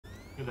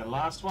Good, that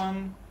last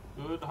one.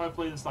 Good.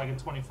 Hopefully there's like a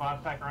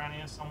 25 pack around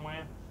here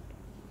somewhere.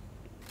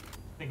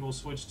 I think we'll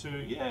switch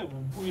to, yeah,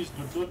 we'll use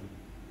good.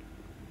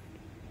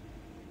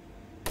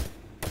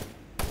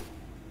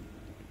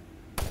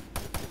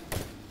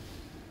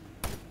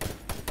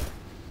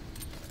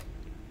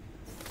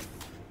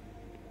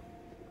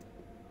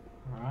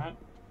 Alright.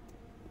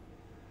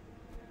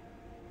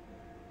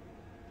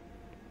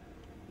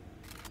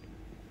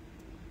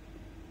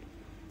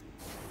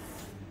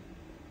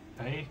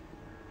 Okay.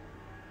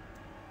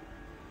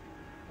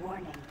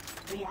 Warning.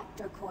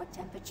 Reactor core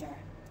temperature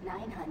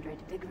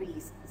 900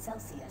 degrees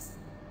Celsius.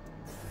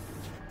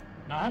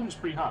 900's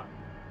pretty hot.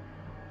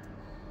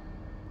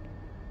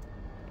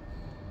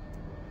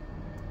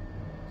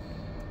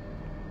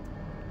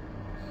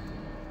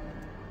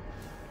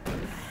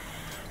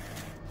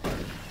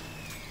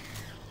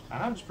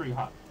 It's pretty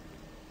hot.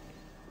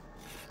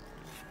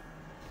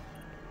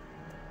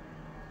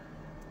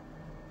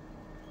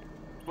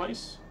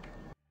 Place.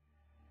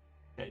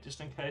 Okay, just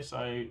in case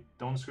I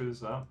don't screw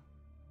this up.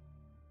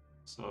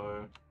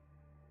 So,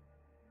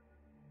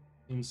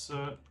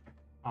 insert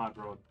hard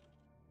rod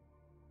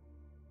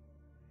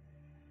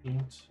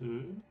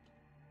into.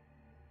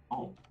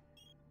 Oh.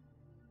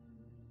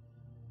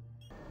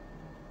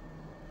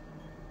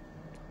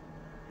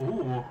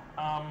 Ooh.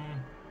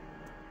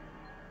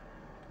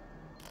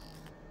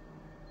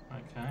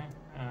 Okay.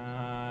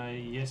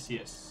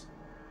 Yes.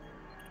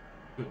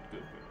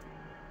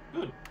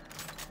 Good.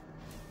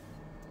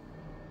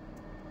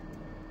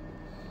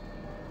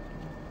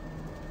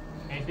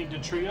 Anything to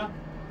trigger?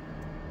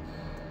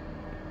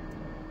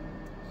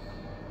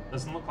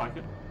 Doesn't look like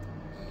it.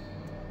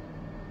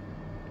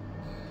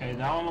 Okay,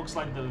 that one looks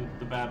like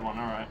the bad one,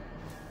 alright.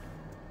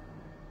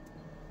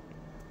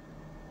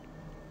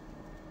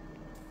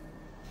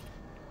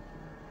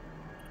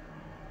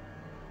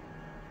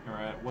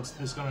 Alright, what's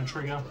this gonna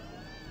trigger?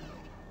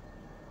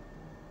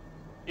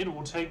 It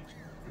will take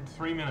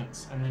 3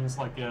 minutes, and then it's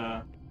like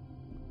a...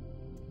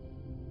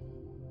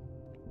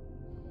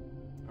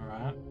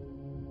 Alright.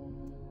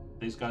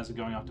 These guys are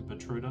going after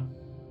Protruder.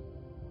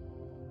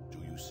 Do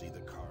you see the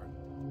card?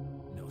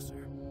 No,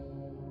 sir.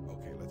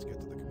 Okay, let's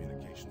get to the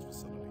communications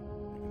facility.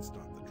 We can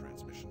start the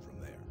transmission from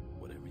there.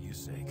 Whatever you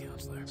say,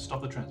 Counselor.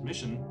 Stop the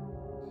transmission?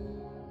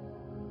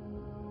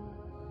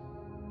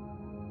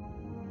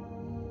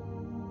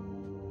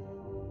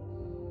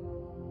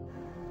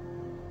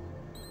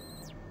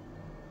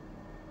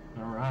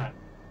 Alright.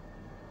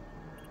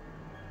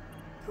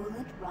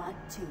 Coolant rod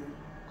 2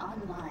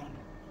 online.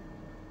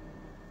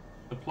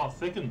 The plot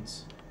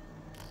thickens.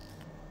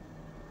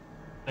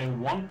 They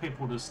want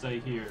people to stay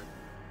here.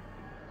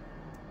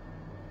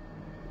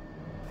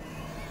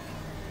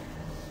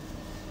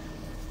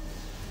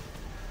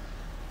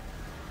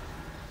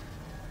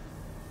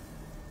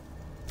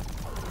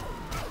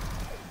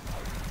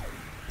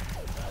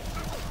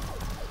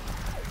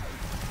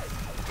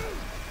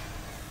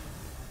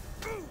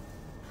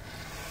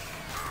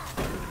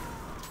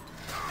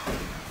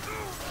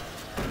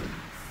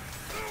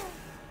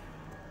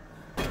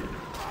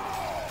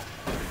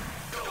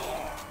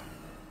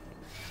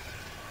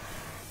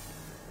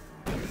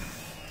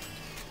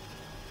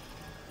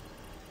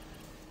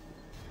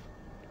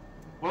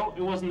 Well,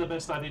 it wasn't the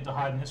best idea to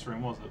hide in this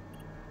room, was it?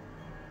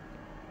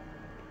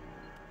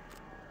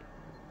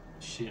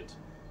 Shit.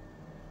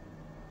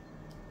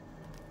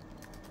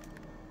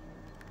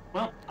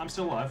 Well, I'm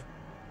still alive.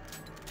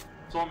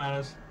 That's all that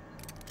matters.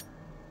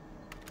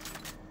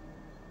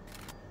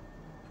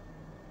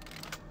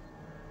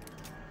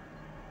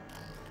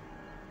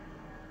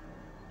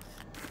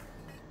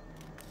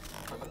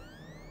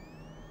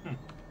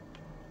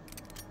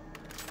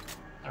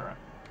 Alright.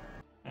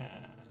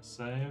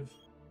 Save.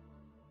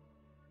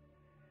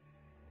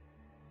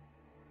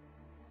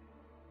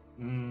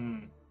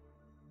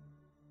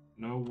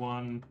 No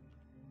one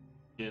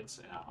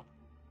gets out.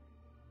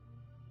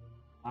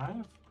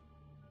 5?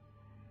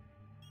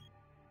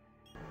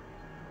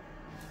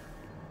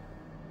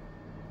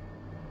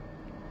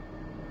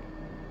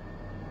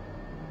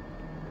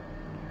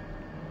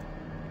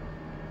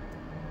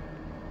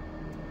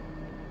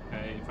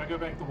 Okay, if I go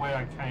back the way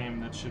I came,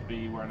 that should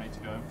be where I need to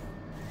go.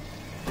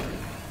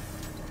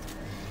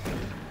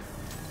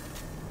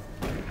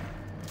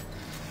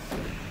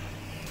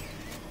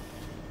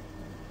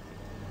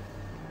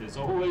 There's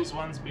always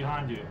ones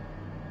behind you.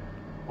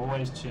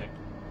 Always check.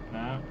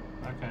 No?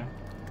 Okay.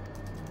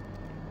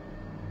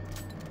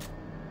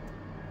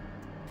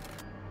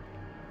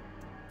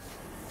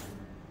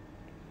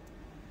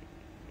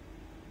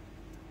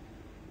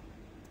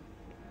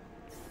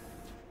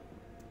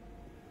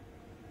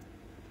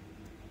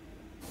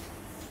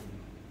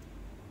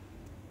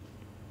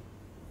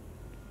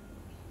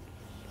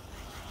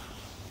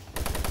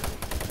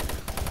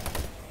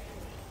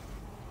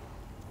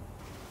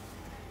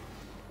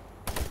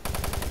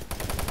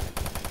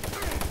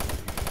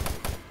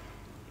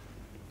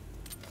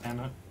 Damn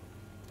it.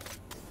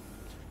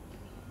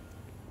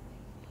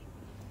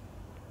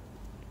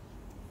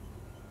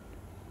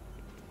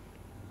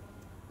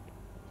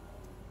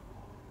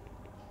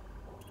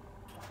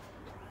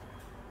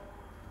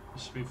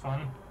 This should be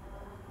fun.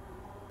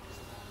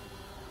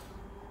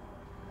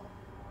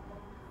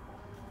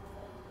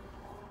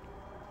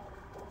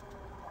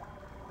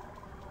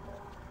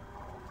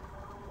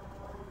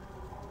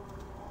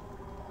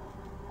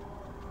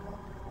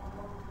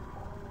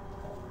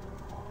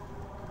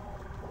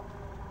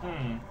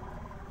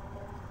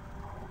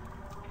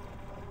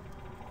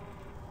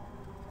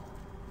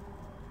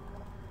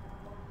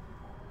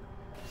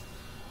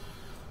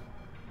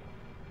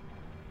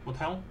 What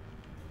the hell?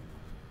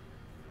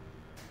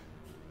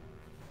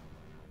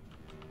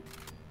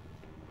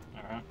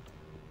 Alright.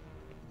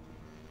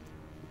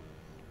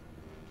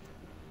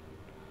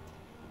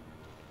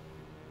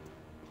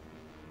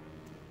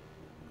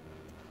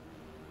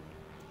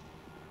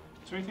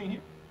 Is there anything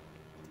here?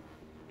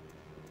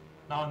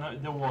 No, no,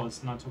 there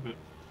was. No, I took it.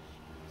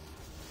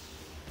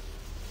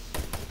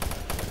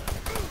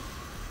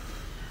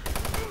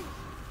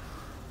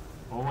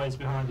 Always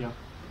behind you.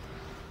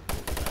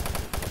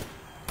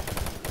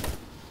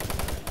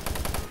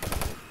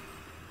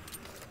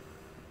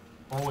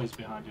 Always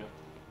behind you.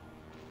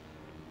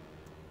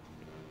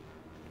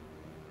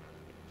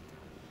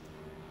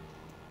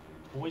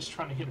 Always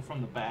trying to hit it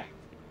from the back.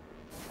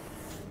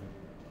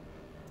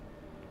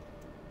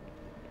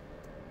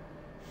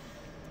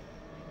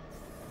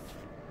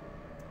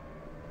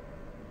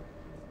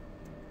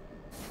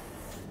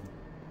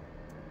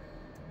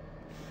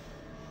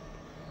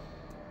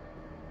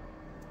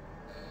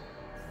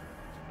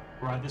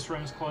 Right, this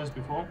room's closed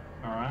before.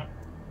 Alright.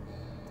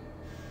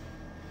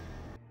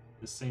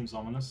 This seems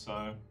ominous,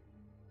 so...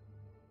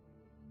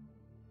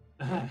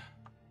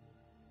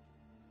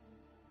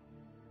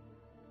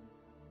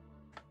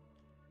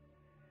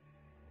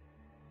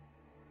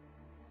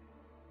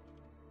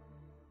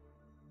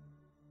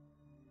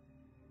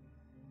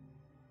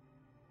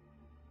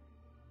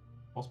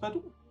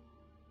 Hospital?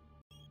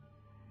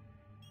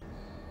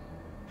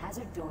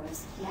 Hazard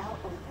doors now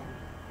open.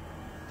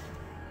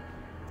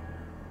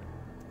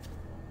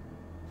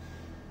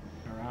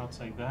 Alright, I'll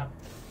take that.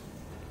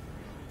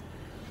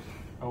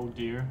 Oh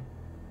dear.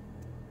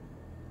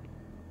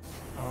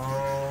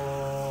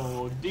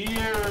 Oh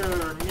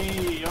dear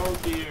me, oh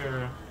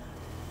dear.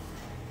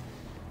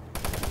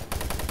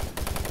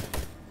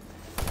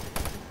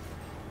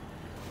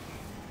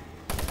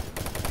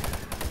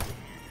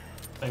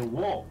 They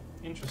walk.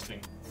 Interesting.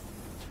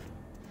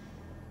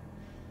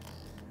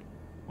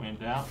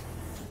 Went out.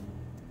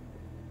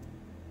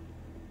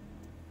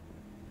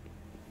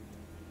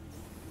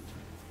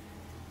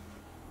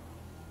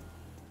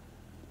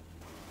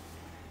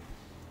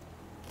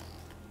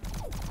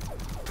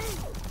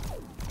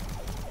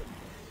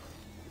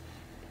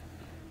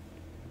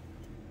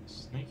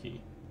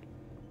 Sneaky.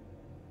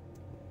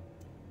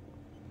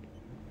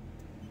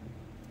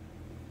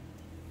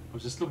 I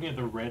was just looking at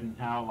the red and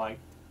how, like,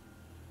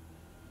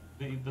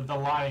 the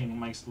lighting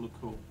makes it look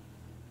cool.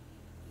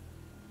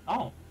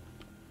 Oh.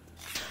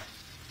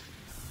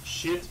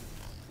 Shit.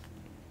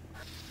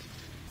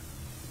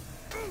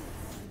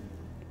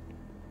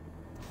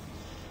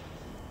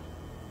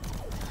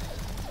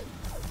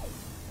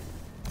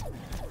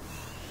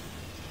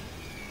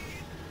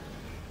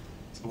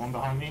 It's the one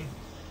behind me.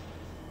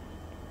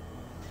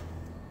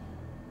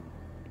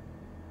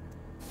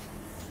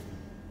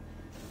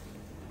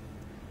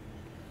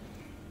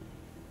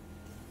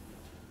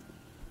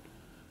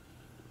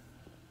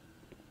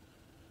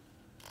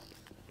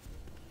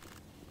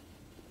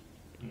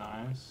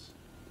 Nice.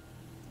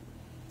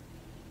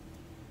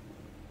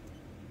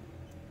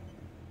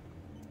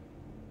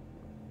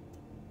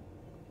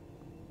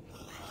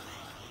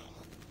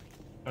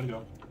 Gotta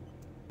go.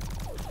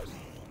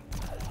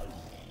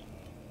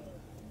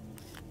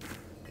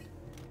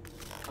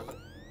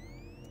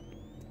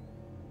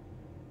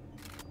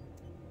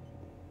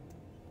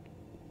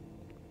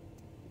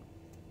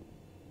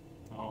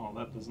 Oh,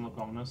 that doesn't look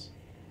ominous.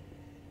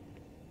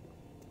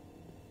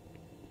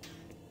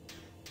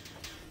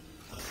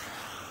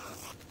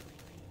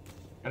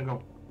 Gotta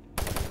go.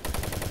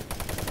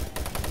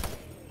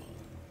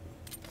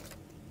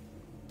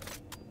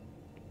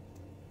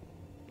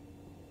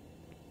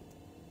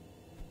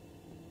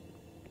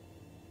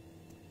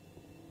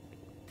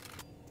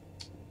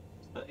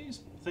 Do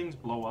these things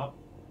blow up?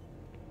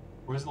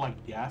 Or is it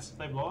like gas if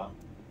they blow up?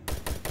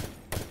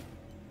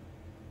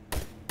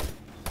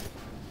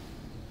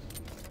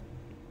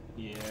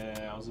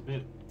 Yeah, I was a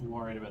bit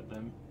worried about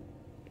them.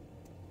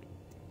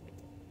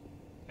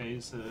 Okay,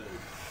 it's a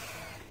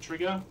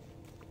trigger.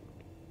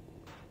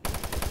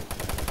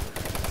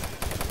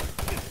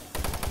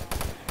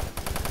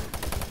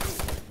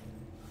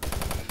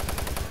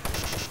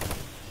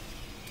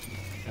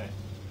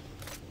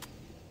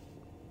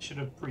 Should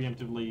have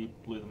preemptively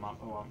blew them up.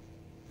 Oh well.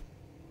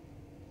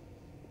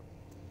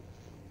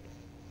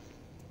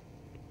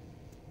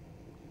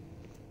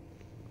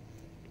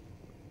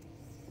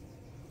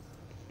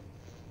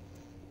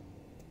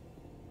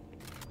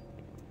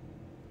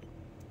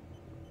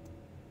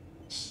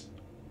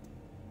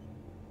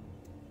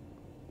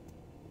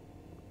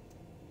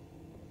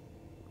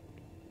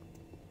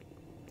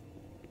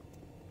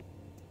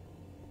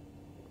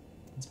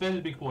 It's better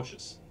to be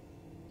cautious.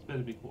 It's better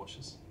to be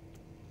cautious.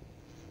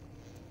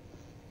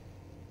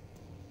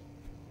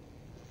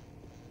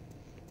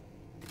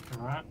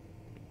 Alright.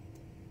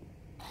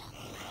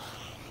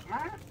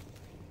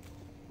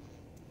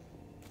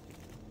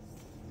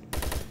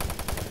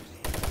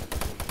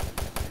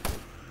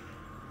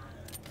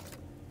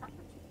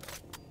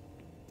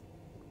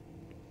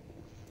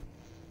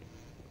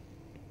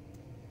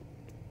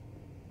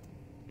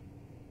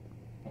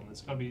 Well,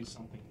 there's gotta be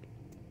something.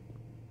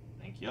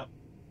 Thank you.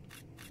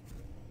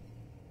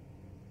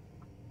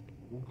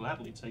 We'll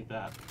gladly take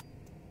that.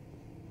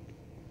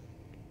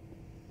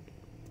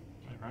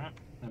 Alright,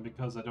 and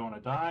because I don't want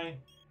to die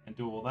and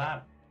do all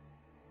that.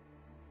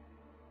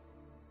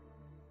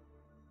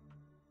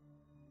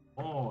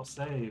 Oh,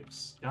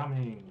 saves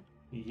coming.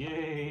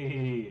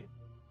 Yay!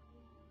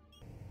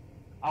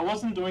 I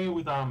wasn't doing it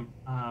with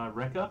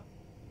Rekka,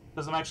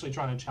 because I'm actually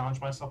trying to challenge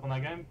myself on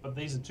that game, but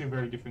these are two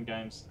very different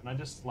games, and I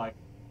just like,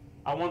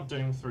 I want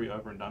Doom 3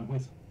 over and done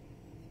with.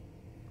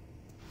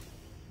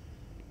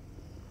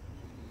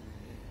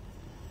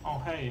 Oh,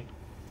 hey.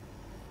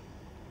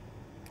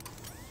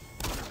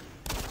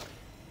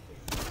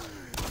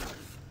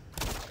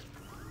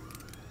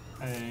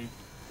 Hey.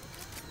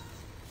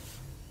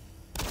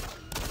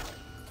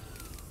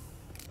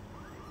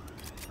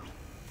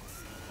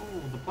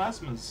 Oh, the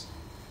plasmas.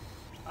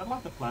 I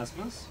like the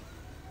plasmas.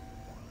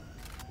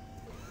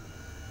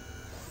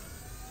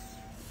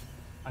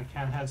 I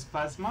can has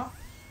plasma.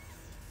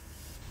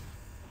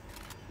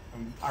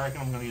 I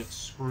reckon I'm gonna get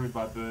screwed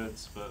by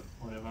birds, but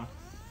whatever.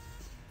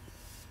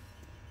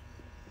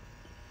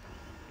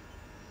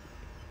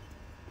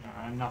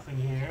 Alright, nothing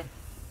here.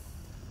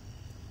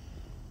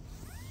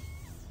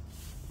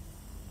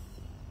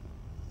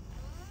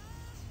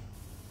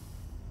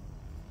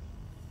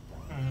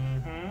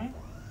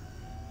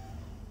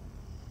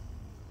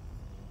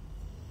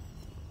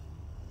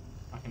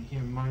 I can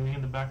hear moaning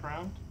in the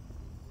background.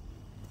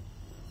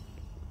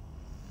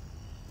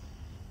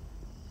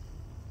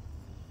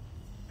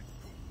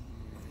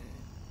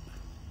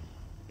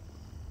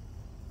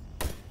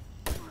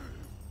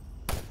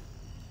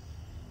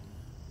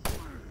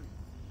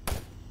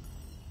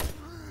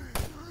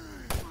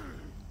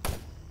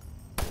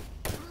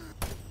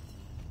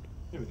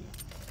 Here we go.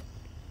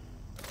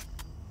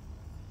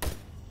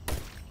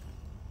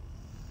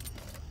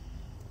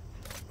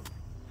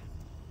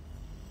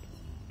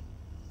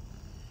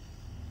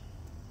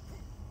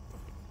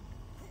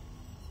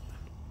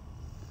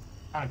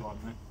 Kinda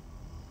got me.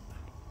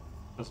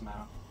 Doesn't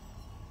matter.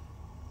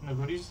 No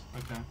goodies?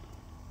 Okay.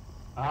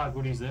 Ah,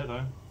 goodies there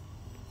though.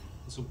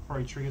 This will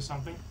probably trigger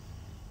something.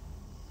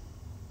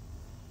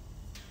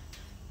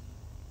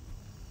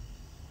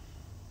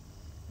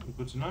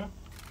 Good to know.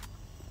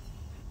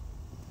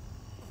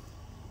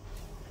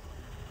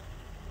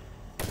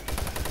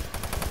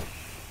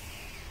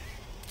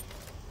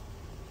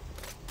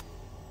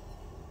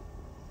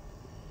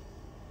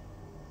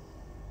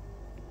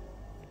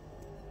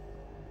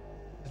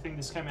 I think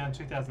this came out in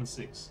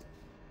 2006.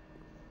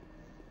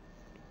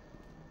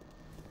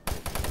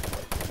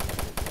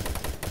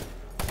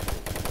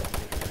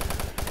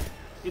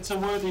 It's a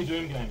worthy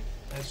Doom game.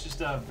 It's just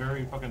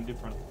very fucking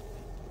different.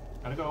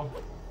 Gotta go.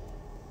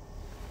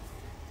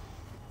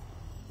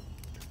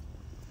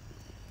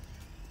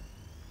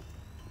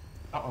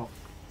 Uh-oh.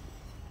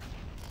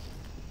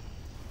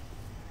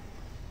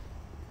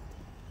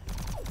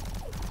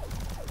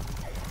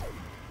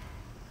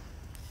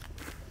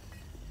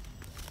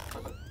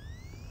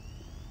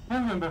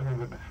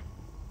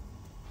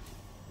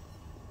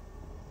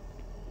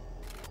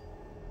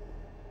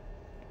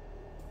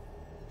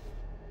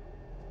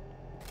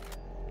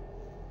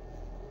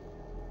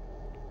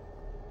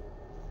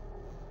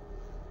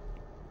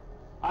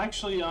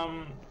 Actually,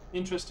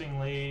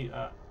 interestingly,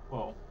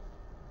 well,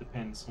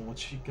 depends on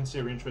what you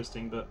consider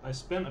interesting, but I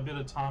spent a bit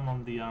of time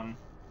on the, I'm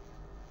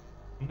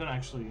gonna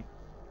actually,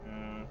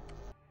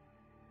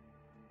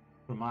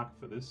 put a marker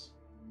for this.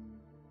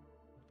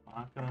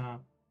 Marker.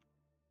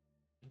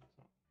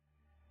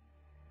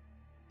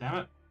 Damn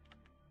it.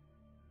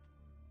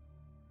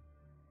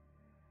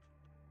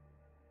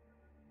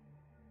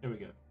 Here we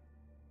go.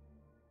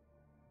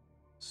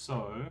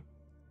 So,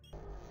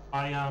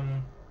 I,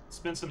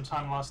 spent some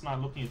time last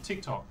night looking at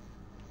TikTok.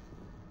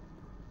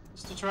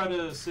 Just to try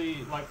to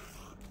see, like,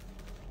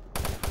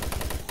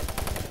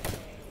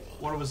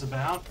 what it was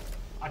about.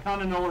 I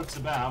kind of know what it's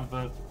about,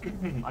 but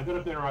I got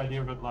a better idea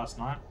of it last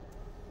night.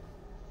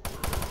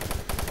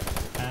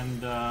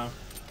 And, I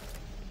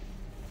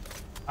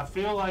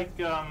feel like,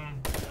 the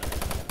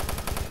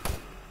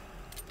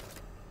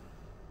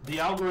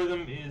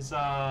algorithm is,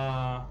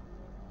 how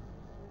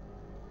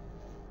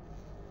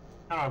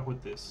do I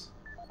put this?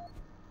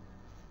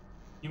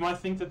 You might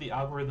think that the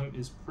algorithm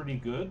is pretty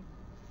good,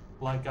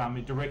 like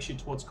it directs you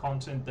towards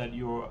content that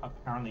you're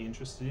apparently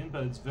interested in,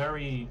 but it's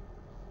very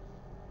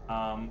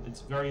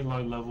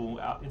low level.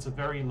 It's a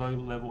very low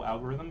level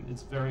algorithm.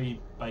 It's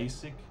very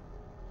basic.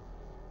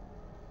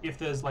 If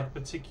there's like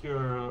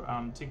particular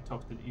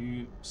TikTok that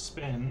you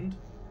spend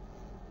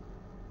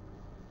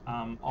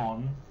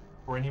on,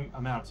 for any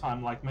amount of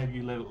time, like maybe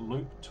you let it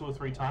loop 2 or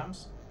 3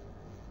 times,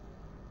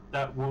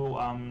 that will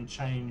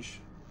change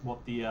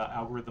what the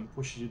algorithm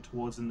pushes you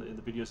towards in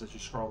the videos as you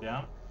scroll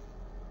down.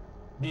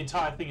 The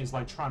entire thing is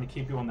like trying to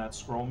keep you on that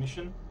scroll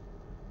mission,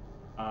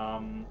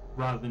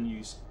 rather than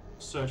you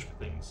search for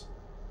things.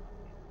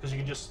 Because you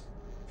can just,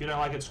 if you don't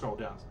like it, scroll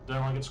down.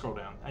 Don't like it, scroll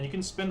down. And you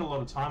can spend a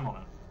lot of time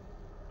on it.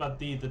 But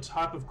the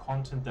type of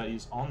content that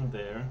is on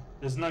there,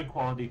 there's no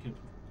quality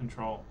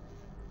control.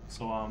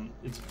 So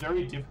it's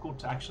very difficult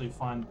to actually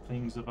find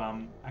things of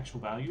actual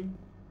value,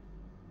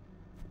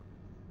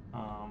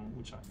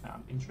 which I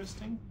found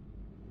interesting.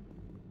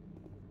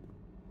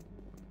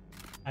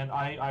 And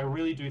I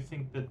really do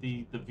think that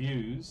the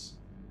views,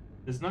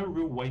 there's no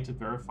real way to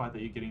verify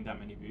that you're getting that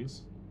many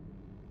views.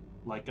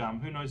 Like,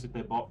 who knows if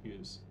they're bot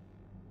views.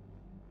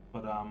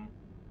 But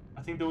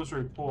I think there was a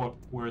report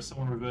where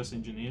someone reverse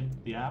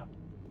engineered the app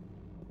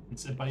and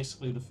said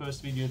basically the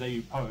first video that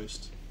you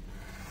post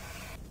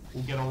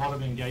will get a lot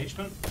of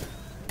engagement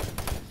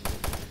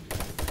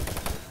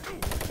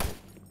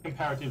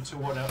comparative to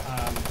what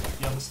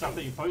the other stuff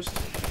that you post.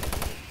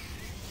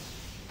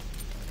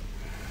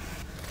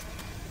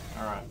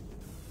 Alright.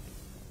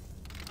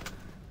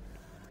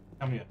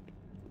 Come here.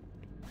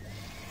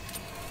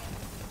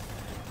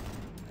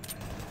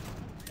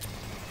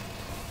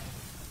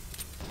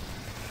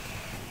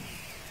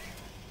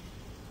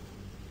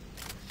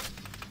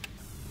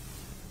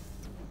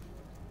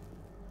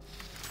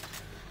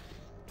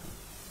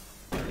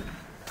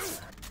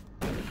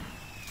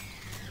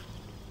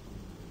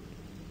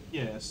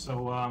 Yeah,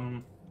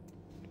 so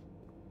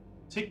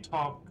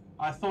TikTok,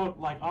 I thought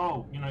like,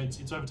 oh, you know,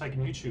 it's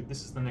overtaken YouTube,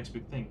 this is the next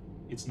big thing.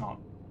 It's not.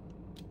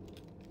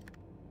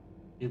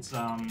 It's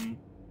the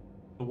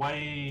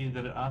way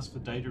that it asks for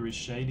data is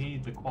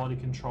shady, the quality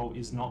control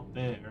is not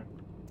there.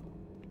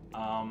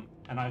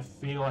 And I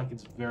feel like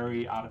it's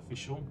very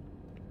artificial.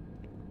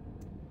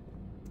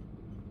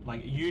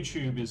 Like,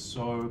 YouTube is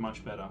so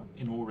much better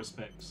in all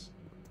respects.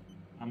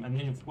 And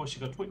then of course you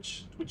got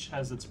Twitch. Twitch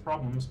has its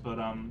problems, but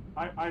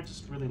I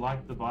just really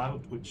like the vibe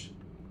of Twitch.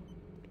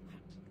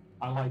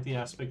 I like the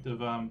aspect of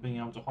being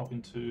able to hop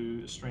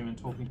into a stream and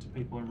talking to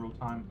people in real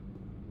time.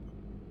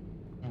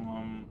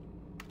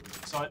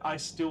 So I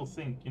still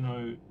think, you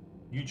know,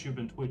 YouTube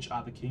and Twitch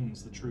are the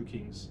kings, the true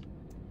kings.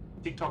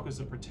 TikTok is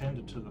a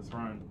pretender to the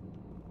throne.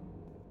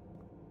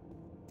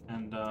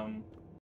 And